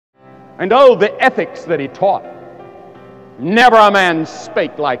And oh, the ethics that he taught. Never a man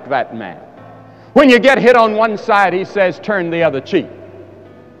spake like that man. When you get hit on one side, he says, turn the other cheek.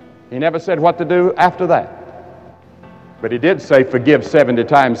 He never said what to do after that. But he did say, forgive 70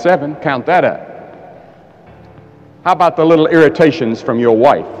 times 7. Count that up. How about the little irritations from your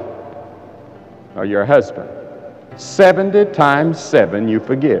wife or your husband? 70 times 7 you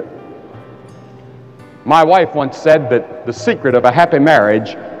forgive. My wife once said that the secret of a happy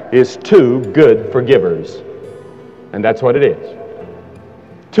marriage is 2 good forgivers. And that's what it is.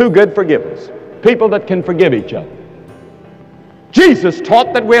 2 good forgivers. People that can forgive each other. Jesus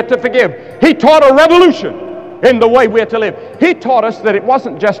taught that we're to forgive. He taught a revolution in the way we're to live. He taught us that it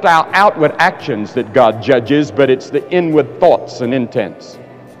wasn't just our outward actions that God judges, but it's the inward thoughts and intents.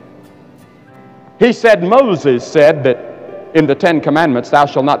 He said, Moses said that in the 10 Commandments, thou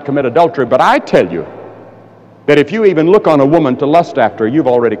shalt not commit adultery, but I tell you that if you even look on a woman to lust after her, you've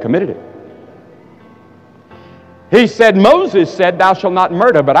already committed it. He said, Moses said, thou shalt not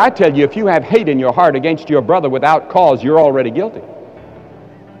murder, but I tell you, if you have hate in your heart against your brother without cause, you're already guilty.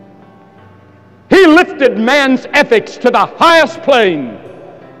 He lifted man's ethics to the highest plane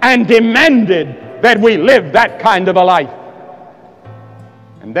and demanded that we live that kind of a life.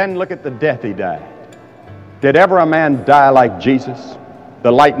 And then look at the death he died. Did ever a man die like Jesus?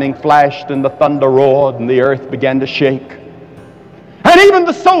 The lightning flashed and the thunder roared and the earth began to shake. And even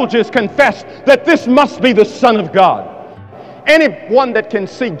the soldiers confessed that this must be the Son of God. Anyone that can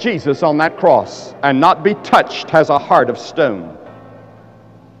see Jesus on that cross and not be touched has a heart of stone.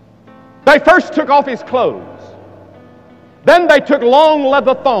 They first took off his clothes. Then they took long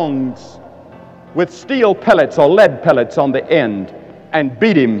leather thongs with steel pellets or lead pellets on the end and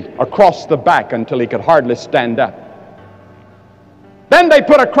beat him across the back until he could hardly stand up. Then they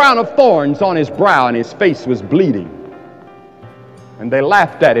put a crown of thorns on his brow and his face was bleeding. And they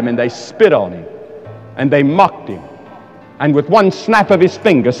laughed at him and they spit on him and they mocked him. And with one snap of his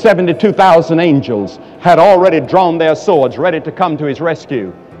finger, 72,000 angels had already drawn their swords ready to come to his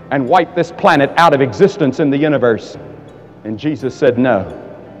rescue and wipe this planet out of existence in the universe. And Jesus said, no,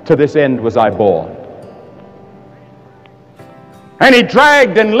 to this end was I born. And he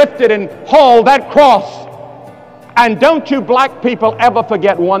dragged and lifted and hauled that cross. And don't you black people ever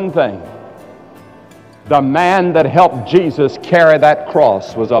forget one thing. The man that helped Jesus carry that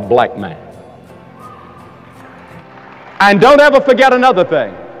cross was a black man. And don't ever forget another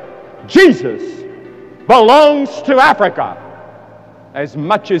thing. Jesus belongs to Africa as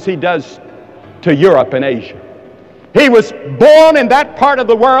much as he does to Europe and Asia. He was born in that part of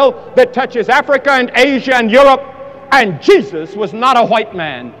the world that touches Africa and Asia and Europe, and Jesus was not a white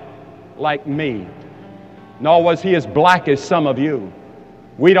man like me, nor was he as black as some of you.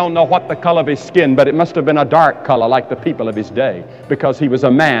 We don't know what the color of his skin, but it must have been a dark color like the people of his day, because he was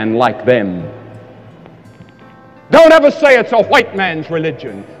a man like them. Don't ever say it's a white man's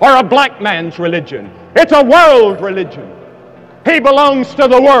religion or a black man's religion. It's a world religion. He belongs to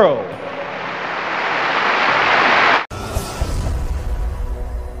the world.